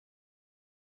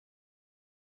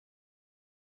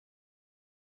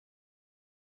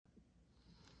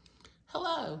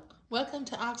Hello, welcome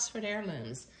to Oxford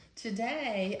Heirlooms.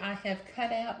 Today I have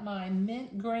cut out my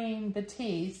mint green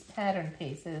Batiste pattern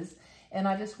pieces, and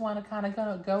I just want to kind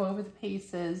of go over the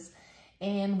pieces,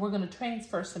 and we're going to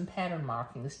transfer some pattern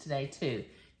markings today too,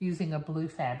 using a blue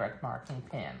fabric marking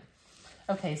pen.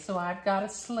 Okay, so I've got a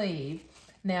sleeve.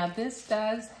 Now this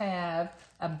does have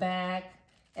a back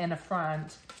and a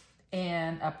front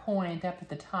and a point up at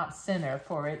the top center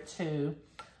for it to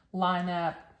line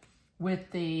up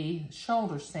with the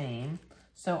shoulder seam.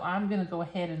 So I'm going to go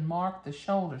ahead and mark the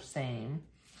shoulder seam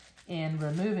and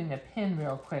removing a pin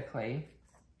real quickly.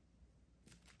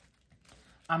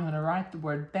 I'm going to write the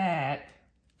word back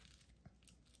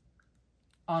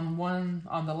on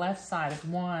the left side of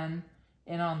one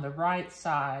and on the right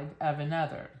side of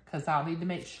another, because I'll need to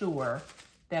make sure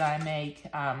that I make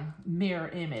mirror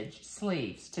image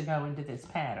sleeves to go into this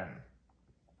pattern.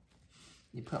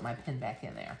 You put my pin back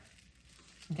in there.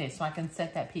 Okay, so I can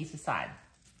set that piece aside.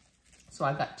 So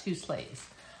I've got two sleeves.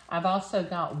 I've also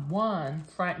got one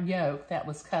front yoke that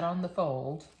was cut on the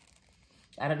fold.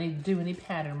 I don't need to do any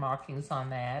pattern markings on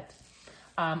that.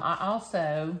 I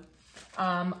also,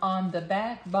 on the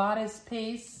back bodice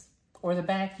piece or the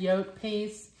back yoke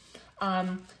piece,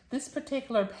 this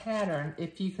particular pattern,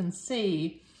 if you can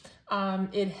see,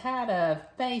 it had a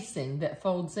facing that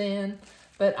folds in,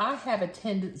 but I have a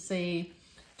tendency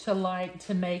to like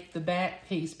to make the back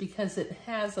piece, because it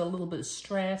has a little bit of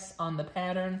stress on the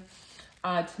pattern,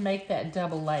 to make that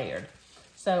double layered.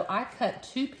 So I cut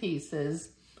two pieces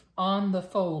on the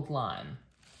fold line,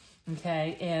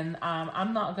 okay? And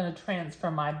I'm not gonna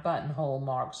transfer my buttonhole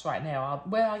marks right now.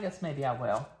 Well, I guess maybe I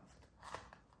will.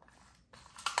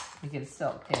 Let me get a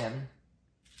silk pin.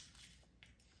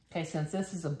 Okay, since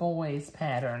this is a boy's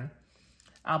pattern,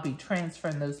 I'll be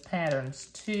transferring those patterns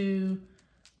to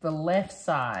the left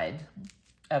side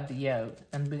of the yoke,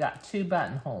 and we got two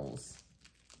buttonholes.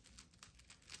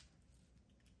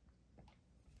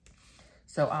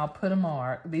 So I'll put a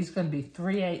mark. These are going to be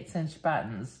 3/8 inch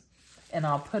buttons, and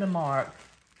I'll put a mark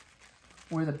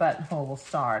where the buttonhole will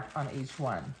start on each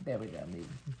one. There we go. Let me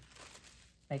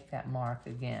make that mark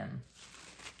again.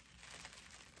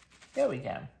 There we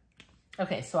go.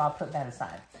 Okay, so I'll put that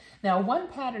aside. Now, one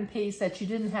pattern piece that you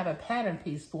didn't have a pattern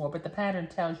piece for, but the pattern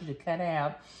tells you to cut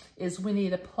out, is we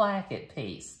need a placket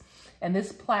piece. And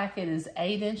this placket is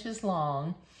 8 inches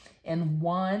long and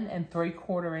 1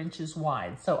 3/4 inches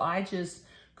wide. So I just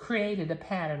created a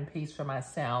pattern piece for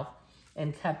myself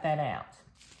and cut that out.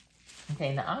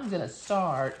 Okay, now I'm gonna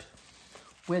start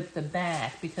with the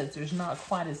back because there's not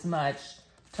quite as much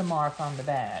to mark on the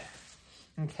back,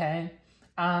 okay?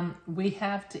 We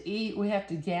have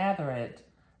to gather it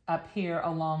up here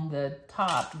along the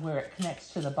top where it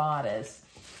connects to the bodice.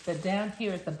 But down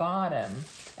here at the bottom,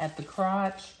 at the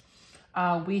crotch,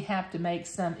 we have to make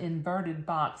some inverted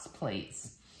box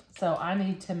pleats. So I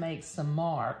need to make some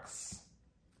marks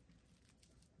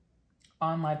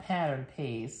on my pattern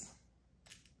piece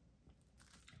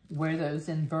where those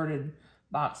inverted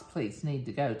box pleats need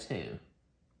to go to.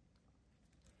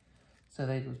 So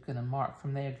they're going to mark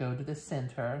from there, go to the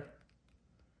center,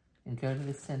 and go to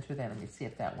the center there. Let me see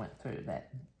if that went through. That,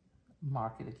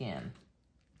 mark it again.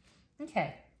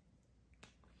 Okay.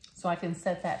 So I can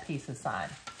set that piece aside.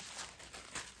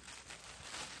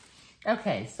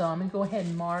 Okay, so I'm going to go ahead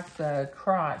and mark the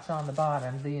crotch on the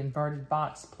bottom, the inverted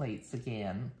box pleats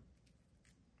again.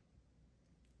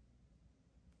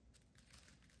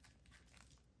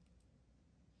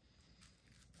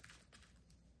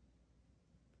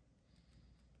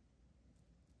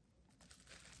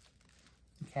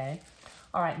 Okay.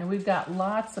 All right, now we've got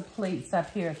lots of pleats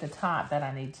up here at the top that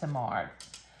I need to mark.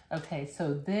 Okay,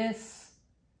 so this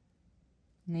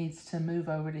needs to move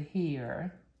over to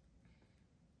here.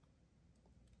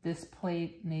 This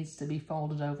pleat needs to be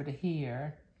folded over to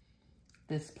here.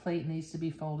 This pleat needs to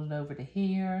be folded over to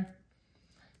here.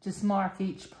 Just mark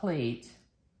each pleat,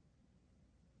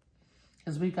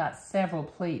 because we've got several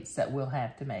pleats that we'll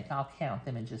have to make. I'll count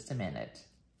them in just a minute.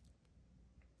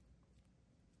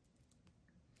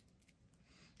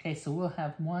 Okay, so we'll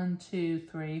have 1, 2,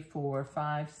 3, 4,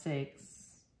 5, 6.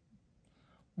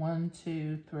 1,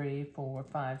 2, 3, 4,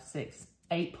 5, 6,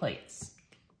 8 pleats.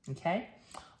 Okay?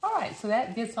 All right, so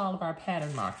that gets all of our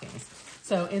pattern markings.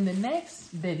 So in the next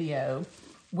video,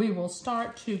 we will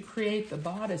start to create the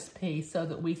bodice piece so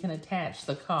that we can attach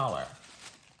the collar.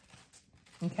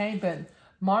 Okay, but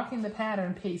marking the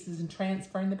pattern pieces and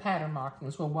transferring the pattern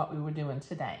markings were what we were doing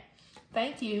today.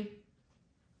 Thank you.